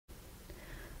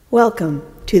Welcome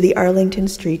to the Arlington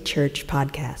Street Church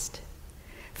podcast.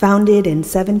 Founded in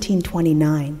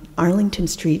 1729, Arlington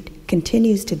Street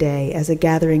continues today as a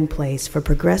gathering place for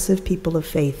progressive people of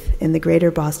faith in the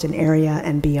greater Boston area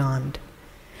and beyond.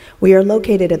 We are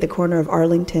located at the corner of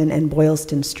Arlington and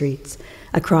Boylston Streets,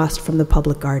 across from the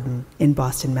Public Garden in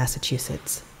Boston,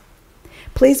 Massachusetts.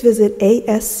 Please visit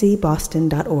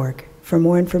ascboston.org for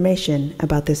more information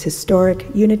about this historic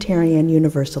Unitarian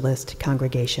Universalist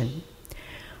congregation.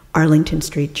 Arlington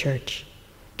Street Church,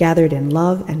 gathered in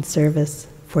love and service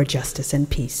for justice and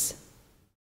peace.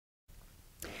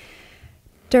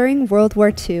 During World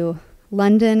War II,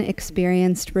 London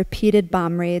experienced repeated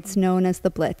bomb raids known as the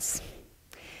Blitz.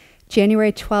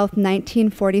 January 12,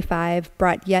 1945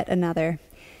 brought yet another,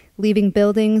 leaving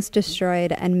buildings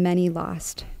destroyed and many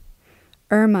lost.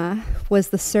 Irma was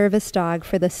the service dog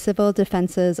for the civil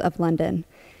defenses of London,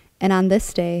 and on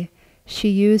this day, she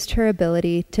used her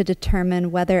ability to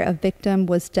determine whether a victim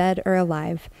was dead or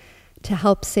alive to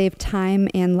help save time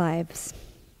and lives.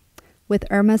 With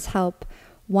Irma's help,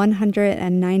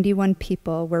 191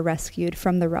 people were rescued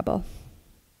from the rubble.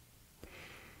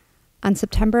 On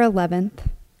September 11th,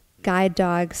 guide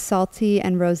dogs Salty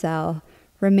and Roselle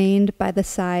remained by the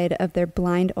side of their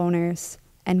blind owners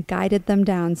and guided them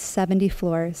down 70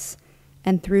 floors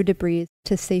and through debris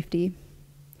to safety.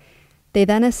 They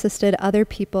then assisted other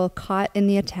people caught in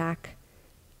the attack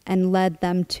and led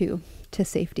them to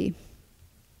safety.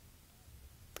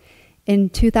 In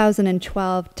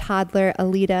 2012, toddler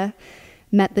Alita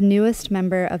met the newest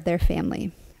member of their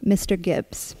family, Mr.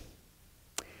 Gibbs.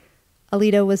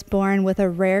 Alita was born with a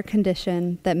rare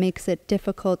condition that makes it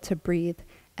difficult to breathe,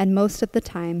 and most of the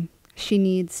time, she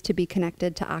needs to be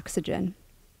connected to oxygen.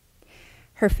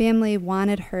 Her family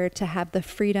wanted her to have the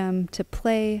freedom to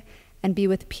play and be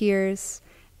with peers,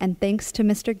 and thanks to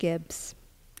Mr. Gibbs,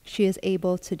 she is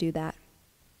able to do that.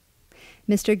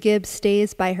 Mr. Gibbs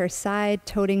stays by her side,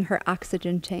 toting her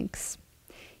oxygen tanks.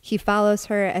 He follows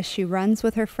her as she runs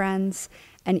with her friends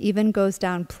and even goes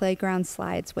down playground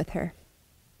slides with her.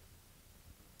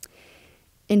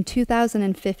 In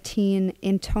 2015,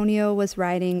 Antonio was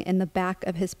riding in the back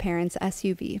of his parents'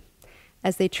 SUV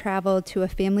as they traveled to a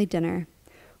family dinner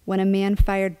when a man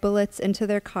fired bullets into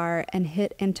their car and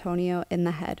hit Antonio in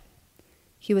the head.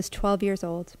 He was 12 years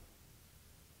old.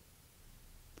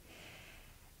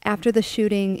 After the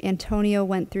shooting, Antonio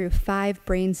went through 5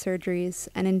 brain surgeries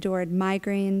and endured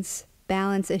migraines,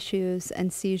 balance issues,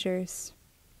 and seizures.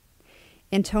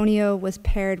 Antonio was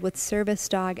paired with service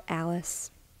dog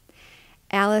Alice.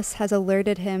 Alice has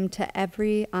alerted him to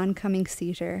every oncoming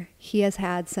seizure he has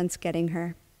had since getting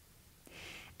her.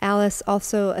 Alice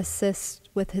also assists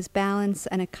with his balance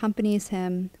and accompanies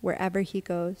him wherever he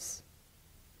goes.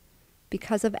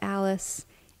 Because of Alice,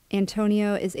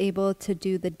 Antonio is able to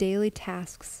do the daily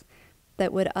tasks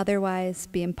that would otherwise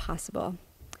be impossible,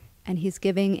 and he's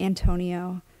giving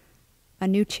Antonio a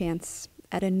new chance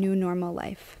at a new normal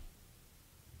life.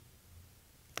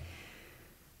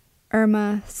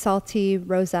 Irma, Salty,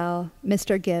 Roselle,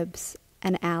 Mr. Gibbs,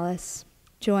 and Alice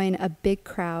join a big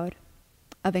crowd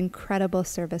of incredible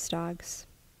service dogs.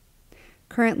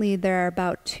 Currently, there are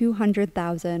about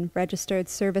 200,000 registered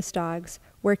service dogs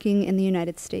working in the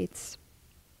United States.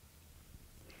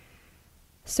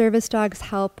 Service dogs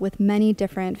help with many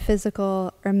different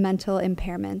physical or mental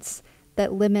impairments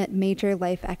that limit major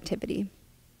life activity.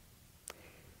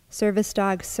 Service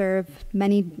dogs serve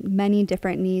many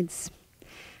different needs.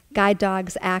 Guide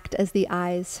dogs act as the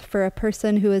eyes for a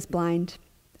person who is blind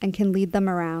and can lead them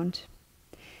around.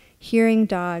 Hearing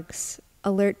dogs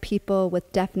alert people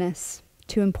with deafness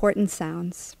to important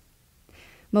sounds.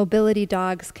 Mobility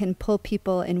dogs can pull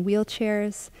people in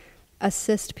wheelchairs,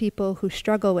 assist people who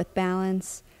struggle with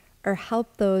balance, or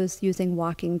help those using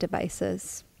walking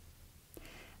devices.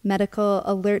 Medical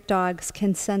alert dogs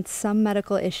can sense some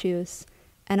medical issues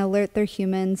and alert their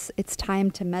humans it's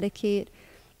time to medicate,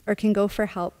 or can go for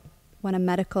help when a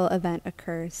medical event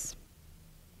occurs.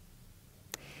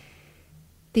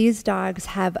 These dogs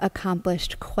have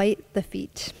accomplished quite the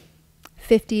feat.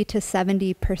 50 to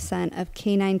 70% of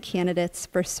canine candidates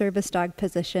for service dog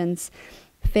positions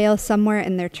fail somewhere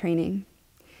in their training.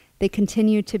 They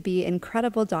continue to be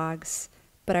incredible dogs,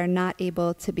 but are not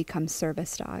able to become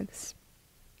service dogs.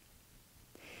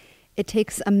 It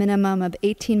takes a minimum of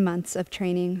 18 months of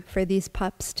training for these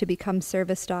pups to become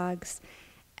service dogs,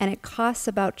 and it costs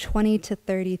about $20,000 to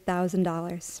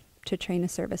 $30,000 to train a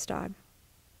service dog.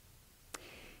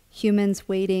 Humans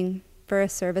waiting for a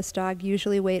service dog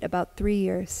usually wait about 3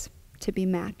 years to be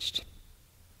matched.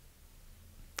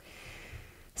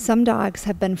 Some dogs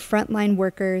have been frontline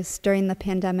workers during the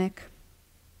pandemic.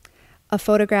 A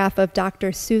photograph of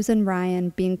Dr. Susan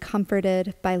Ryan being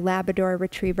comforted by Labrador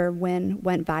Retriever Win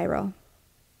went viral.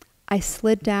 I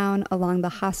slid down along the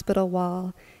hospital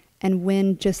wall and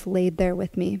Win just laid there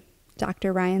with me,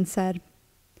 Dr. Ryan said.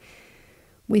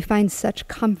 We find such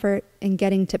comfort in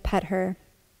getting to pet her.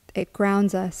 It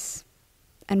grounds us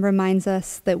and reminds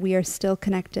us that we are still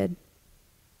connected.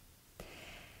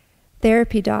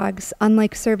 Therapy dogs,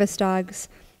 unlike service dogs,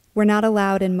 were not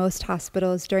allowed in most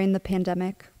hospitals during the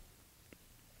pandemic.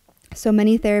 So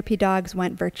many therapy dogs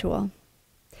went virtual.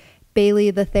 Bailey,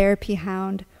 the therapy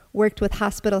hound, worked with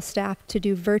hospital staff to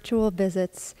do virtual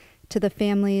visits to the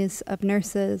families of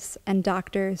nurses and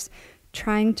doctors,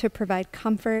 trying to provide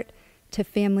comfort to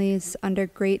families under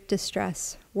great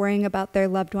distress, worrying about their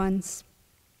loved ones.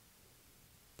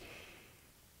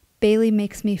 Bailey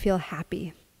makes me feel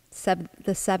happy, said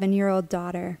the 7-year-old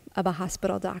daughter of a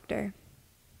hospital doctor.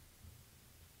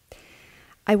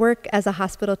 I work as a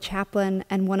hospital chaplain,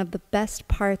 and one of the best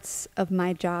parts of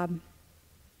my job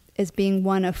is being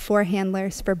one of 4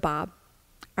 handlers for Bob,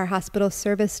 our hospital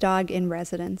service dog in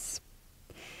residence.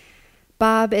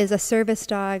 Bob is a service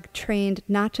dog trained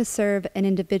not to serve an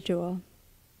individual,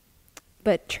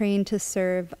 but trained to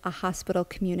serve a hospital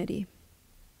community.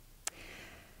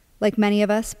 Like many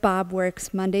of us, Bob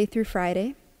works Monday through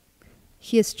Friday.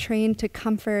 He is trained to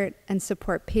comfort and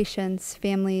support patients,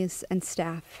 families, and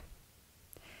staff.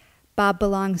 Bob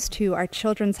belongs to our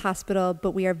children's hospital,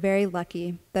 but we are very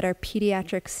lucky that our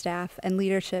pediatric staff and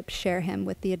leadership share him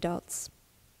with the adults.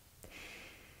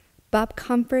 Bob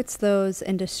comforts those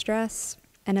in distress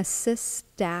and assists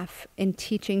staff in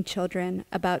teaching children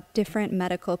about different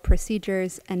medical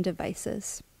procedures and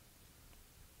devices.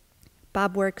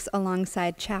 Bob works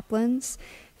alongside chaplains,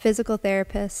 physical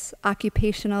therapists,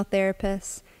 occupational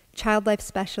therapists, child life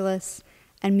specialists,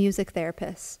 and music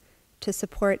therapists to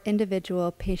support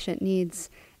individual patient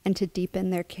needs and to deepen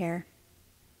their care.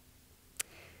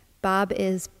 Bob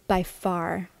is by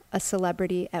far a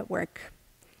celebrity at work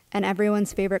and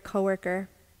everyone's favorite coworker.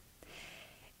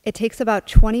 It takes about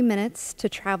 20 minutes to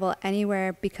travel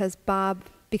anywhere because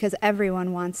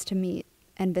everyone wants to meet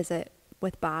and visit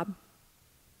with Bob.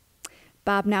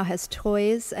 Bob now has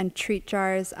toys and treat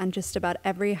jars on just about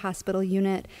every hospital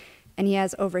unit, and he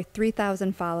has over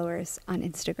 3,000 followers on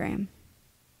Instagram.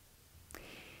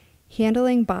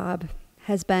 Handling Bob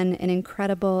has been an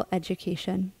incredible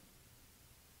education.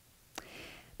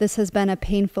 This has been a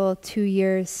painful 2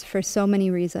 years for so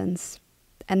many reasons,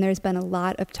 and there's been a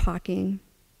lot of talking.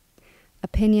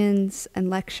 Opinions and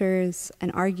lectures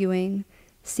and arguing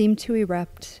seem to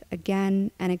erupt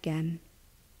again and again.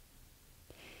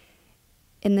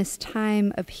 In this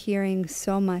time of hearing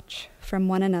so much from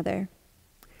one another,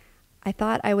 I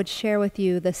thought I would share with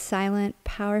you the silent,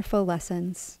 powerful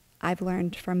lessons I've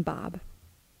learned from Bob.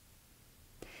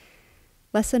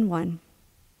 Lesson 1,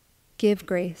 give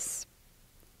grace.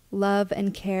 Love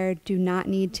and care do not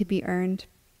need to be earned.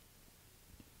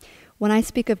 When I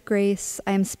speak of grace,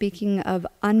 I am speaking of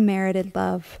unmerited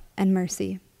love and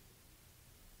mercy.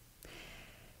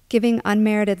 Giving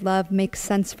unmerited love makes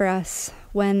sense for us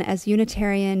when, as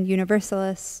Unitarian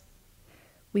Universalists,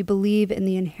 we believe in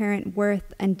the inherent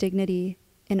worth and dignity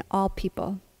in all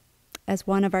people as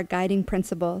one of our guiding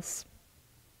principles.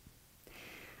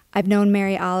 I've known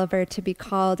Mary Oliver to be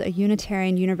called a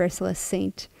Unitarian Universalist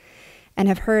saint and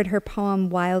have heard her poem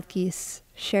Wild Geese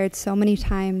shared so many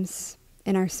times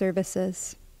in our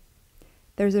services.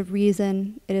 There's a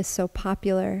reason it is so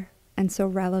popular and so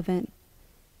relevant.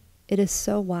 It is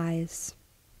so wise.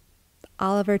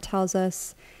 Oliver tells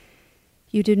us,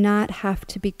 you do not have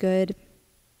to be good.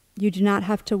 You do not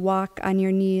have to walk on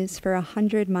your knees for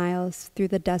 100 miles through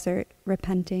the desert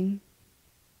repenting.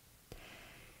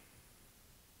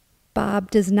 Bob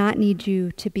does not need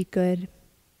you to be good.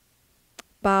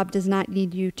 Bob does not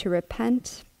need you to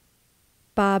repent.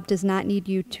 Bob does not need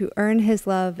you to earn his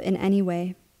love in any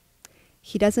way.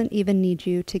 He doesn't even need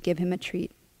you to give him a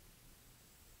treat.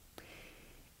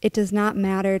 It does not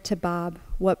matter to Bob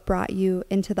what brought you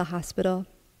into the hospital.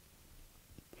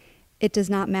 It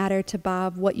does not matter to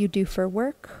Bob what you do for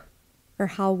work or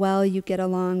how well you get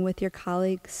along with your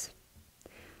colleagues.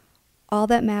 All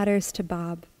that matters to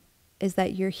Bob is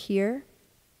that you're here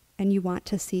and you want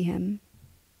to see him.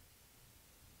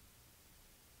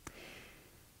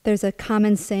 There's a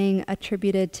common saying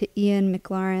attributed to Ian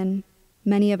McLaren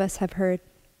many of us have heard.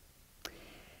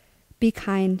 Be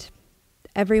kind.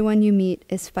 Everyone you meet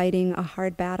is fighting a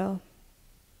hard battle.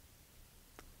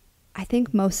 I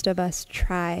think most of us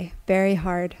try very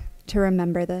hard to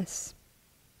remember this.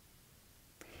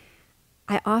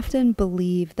 I often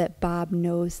believe that Bob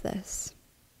knows this.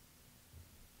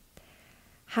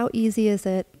 How easy is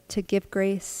it to give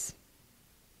grace?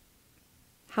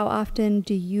 How often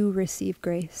do you receive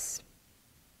grace?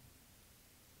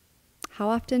 How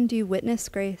often do you witness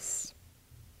grace?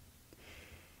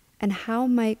 And how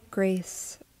might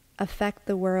grace affect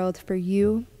the world for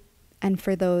you and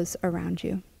for those around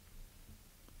you?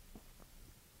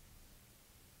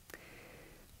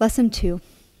 Lesson 2,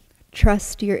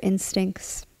 trust your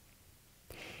instincts.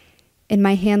 In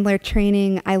my handler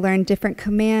training, I learned different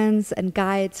commands and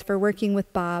guides for working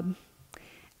with Bob.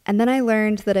 And then I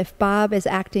learned that if Bob is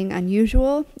acting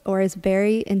unusual or is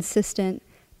very insistent,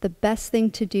 the best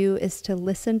thing to do is to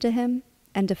listen to him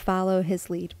and to follow his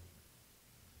lead.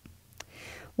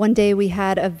 One day we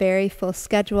had a very full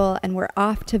schedule and were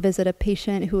off to visit a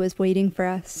patient who was waiting for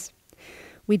us.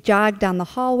 We jogged down the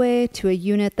hallway to a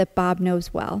unit that Bob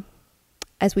knows well.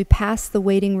 As we passed the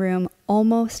waiting room,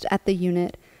 almost at the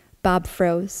unit, Bob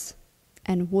froze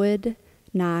and would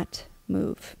not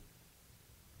move.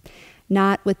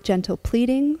 Not with gentle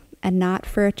pleading and not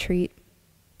for a treat.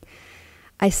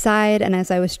 I sighed, and as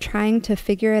I was trying to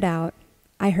figure it out,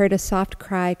 I heard a soft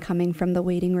cry coming from the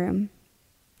waiting room.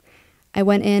 I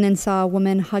went in and saw a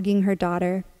woman hugging her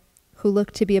daughter, who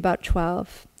looked to be about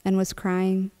 12 and was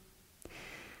crying.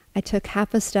 I took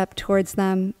half a step towards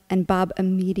them, and Bob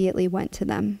immediately went to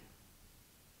them.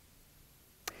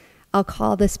 I'll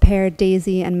call this pair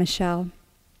Daisy and Michelle.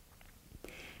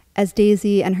 As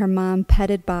Daisy and her mom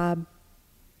petted Bob,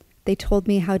 they told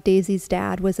me how Daisy's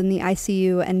dad was in the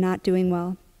ICU and not doing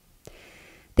well.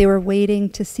 They were waiting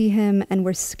to see him and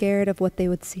were scared of what they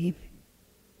would see.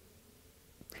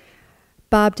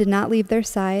 Bob did not leave their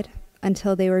side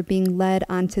until they were being led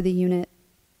onto the unit.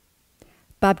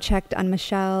 Bob checked on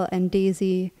Michelle and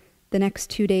Daisy the next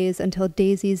 2 days until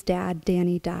Daisy's dad,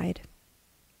 Danny, died.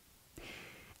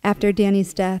 After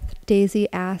Danny's death,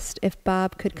 Daisy asked if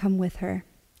Bob could come with her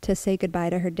to say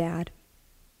goodbye to her dad.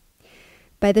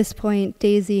 By this point,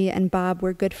 Daisy and Bob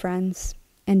were good friends,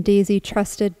 and Daisy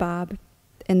trusted Bob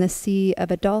in the sea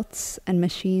of adults and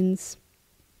machines.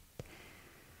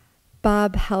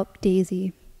 Bob helped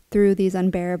Daisy through these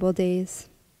unbearable days.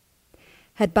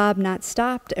 Had Bob not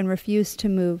stopped and refused to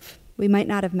move, we might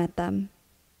not have met them.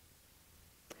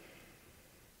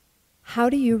 How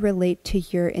do you relate to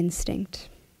your instinct?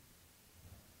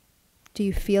 Do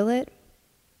you feel it?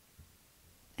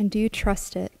 And do you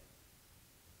trust it?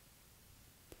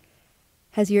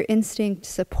 Has your instinct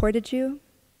supported you?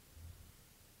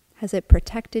 Has it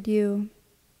protected you?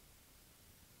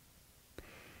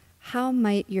 How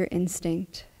might your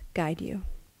instinct guide you?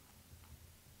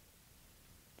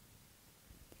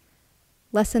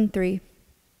 Lesson 3,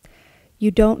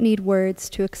 you don't need words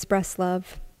to express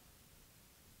love.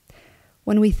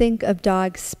 When we think of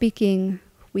dogs speaking,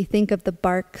 we think of the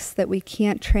barks that we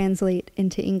can't translate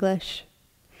into English.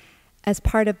 As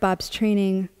part of Bob's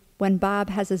training, when Bob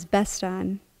has his vest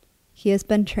on, he has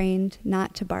been trained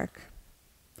not to bark.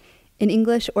 In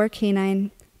English or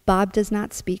canine, Bob does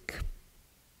not speak.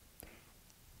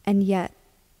 And yet,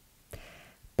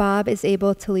 Bob is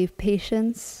able to leave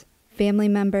patients, family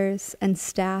members, and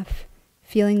staff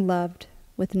feeling loved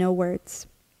with no words.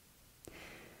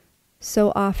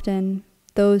 So often,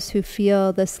 those who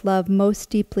feel this love most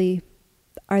deeply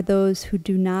are those who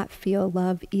do not feel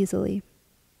love easily.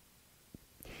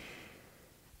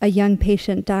 A young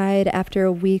patient died after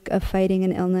a week of fighting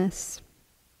an illness.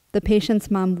 The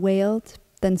patient's mom wailed,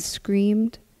 then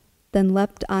screamed, then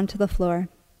leapt onto the floor,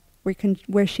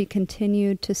 where she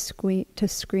continued to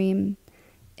scream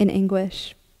in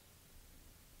anguish.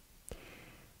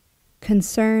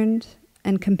 Concerned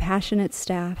and compassionate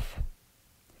staff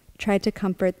tried to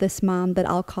comfort this mom that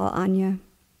I'll call Anya,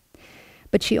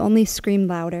 but she only screamed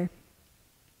louder.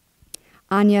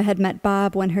 Anya had met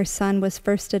Bob when her son was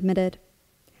first admitted.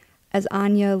 As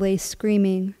Anya lay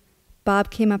screaming,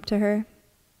 Bob came up to her,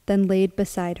 then laid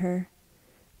beside her,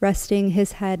 resting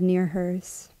his head near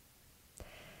hers.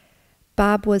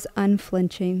 Bob was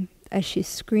unflinching as she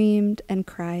screamed and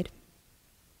cried.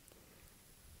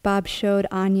 Bob showed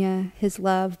Anya his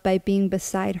love by being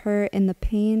beside her in the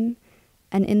pain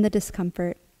and in the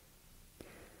discomfort.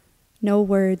 No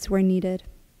words were needed.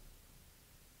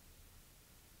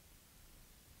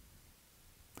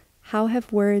 How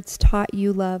have words taught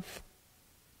you love?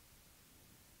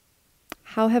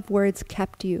 How have words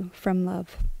kept you from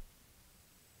love?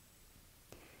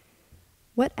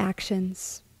 What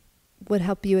actions would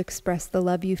help you express the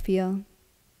love you feel?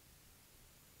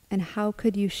 And how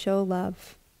could you show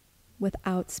love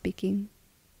without speaking?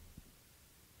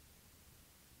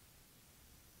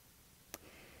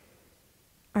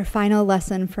 Our final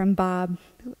lesson from Bob,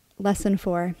 lesson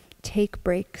 4, take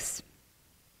breaks.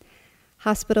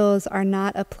 Hospitals are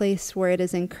not a place where it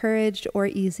is encouraged or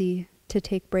easy to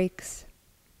take breaks.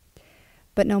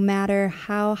 But no matter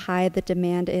how high the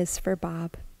demand is for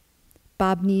Bob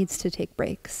needs to take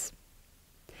breaks.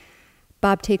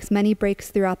 Bob takes many breaks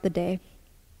throughout the day.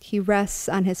 He rests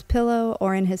on his pillow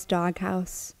or in his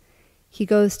doghouse. He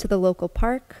goes to the local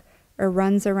park or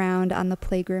runs around on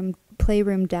the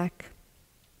playroom deck.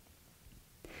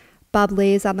 Bob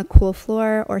lays on the cool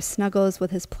floor or snuggles with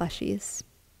his plushies.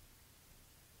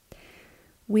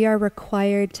 We are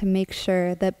required to make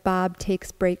sure that Bob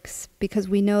takes breaks because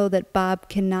we know that Bob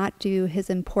cannot do his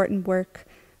important work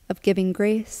of giving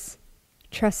grace,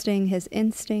 trusting his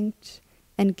instinct,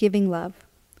 and giving love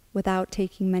without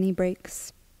taking many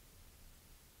breaks.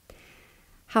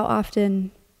 How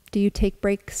often do you take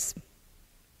breaks?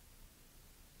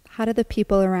 How do the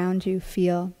people around you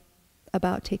feel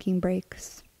about taking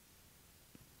breaks?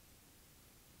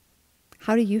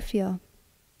 How do you feel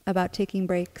about taking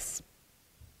breaks?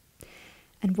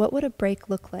 And what would a break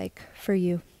look like for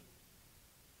you?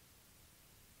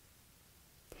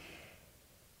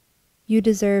 You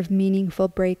deserve meaningful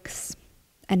breaks,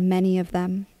 and many of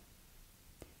them.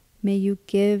 May you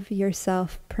give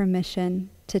yourself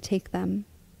permission to take them,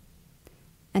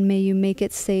 and may you make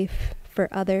it safe for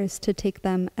others to take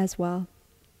them as well.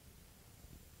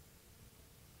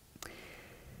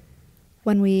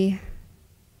 When we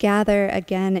gather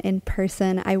again in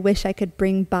person, I wish I could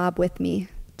bring Bob with me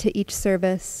to each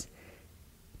service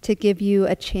to give you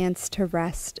a chance to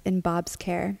rest in Bob's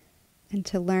care and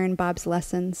to learn Bob's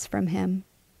lessons from him.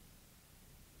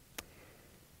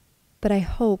 But I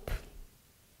hope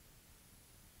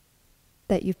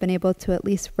that you've been able to at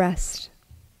least rest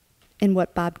in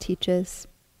what Bob teaches.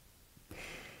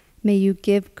 May you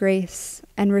give grace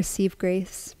and receive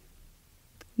grace.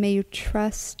 May you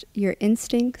trust your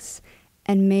instincts,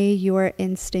 and may your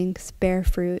instincts bear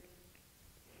fruit.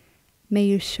 May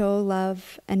you show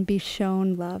love and be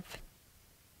shown love.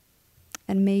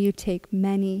 And may you take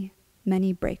many,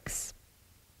 many breaks.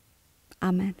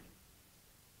 Amen.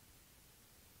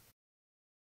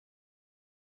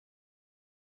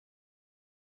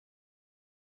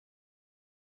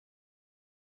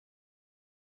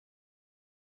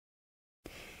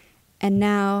 And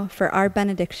now for our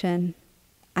benediction,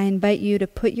 I invite you to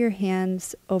put your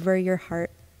hands over your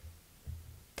heart.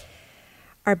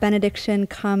 Our benediction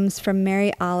comes from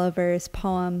Mary Oliver's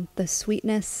poem, The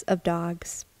Sweetness of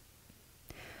Dogs.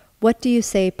 What do you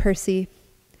say, Percy?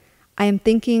 I am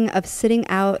thinking of sitting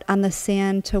out on the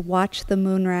sand to watch the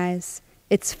moon rise.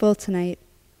 It's full tonight.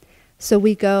 So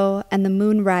we go, and the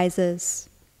moon rises.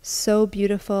 So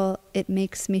beautiful, it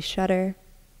makes me shudder.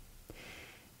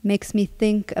 Makes me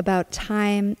think about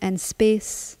time and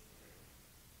space.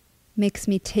 Makes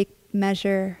me take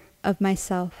measure of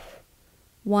myself.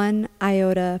 One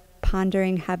iota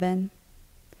pondering heaven.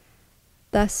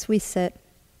 Thus we sit,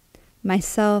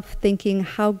 myself thinking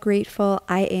how grateful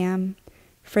I am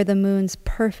for the moon's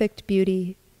perfect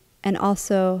beauty, and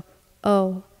also,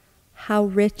 oh, how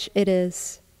rich it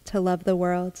is to love the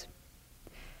world.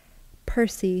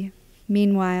 Percy,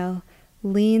 meanwhile,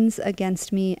 leans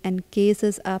against me and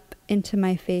gazes up into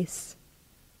my face,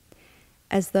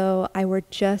 as though I were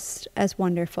just as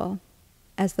wonderful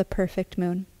as the perfect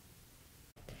moon.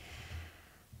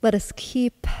 Let us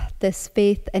keep this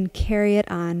faith and carry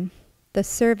it on. The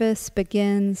service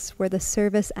begins where the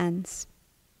service ends.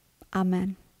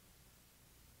 Amen.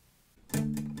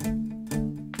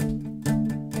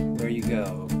 Where you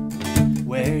go,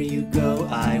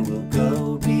 I will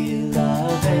go,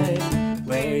 beloved.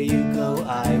 Where you go,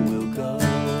 I will go.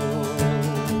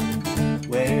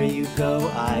 Where you go,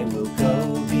 I will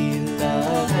go,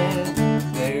 beloved.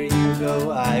 Where you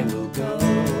go, I will go.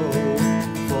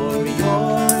 For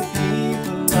your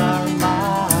people are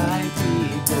my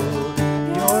people.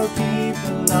 Your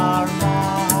people are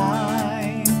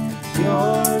mine.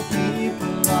 Your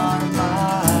people are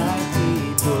my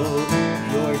people.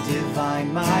 Your divine,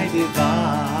 my divine.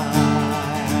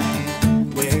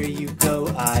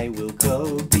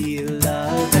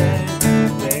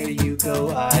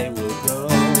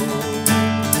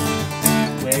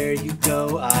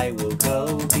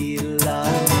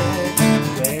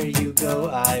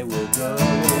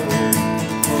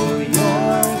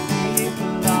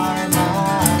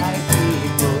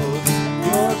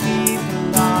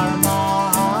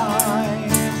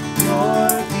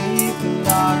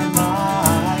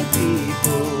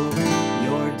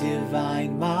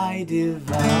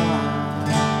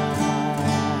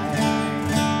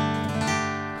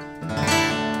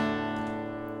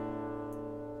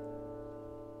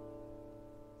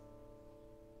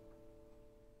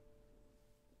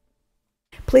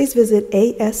 Please visit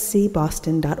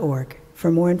ascboston.org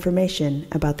for more information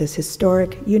about this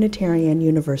historic Unitarian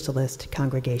Universalist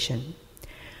congregation.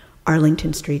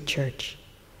 Arlington Street Church,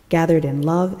 gathered in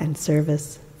love and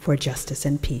service for justice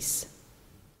and peace.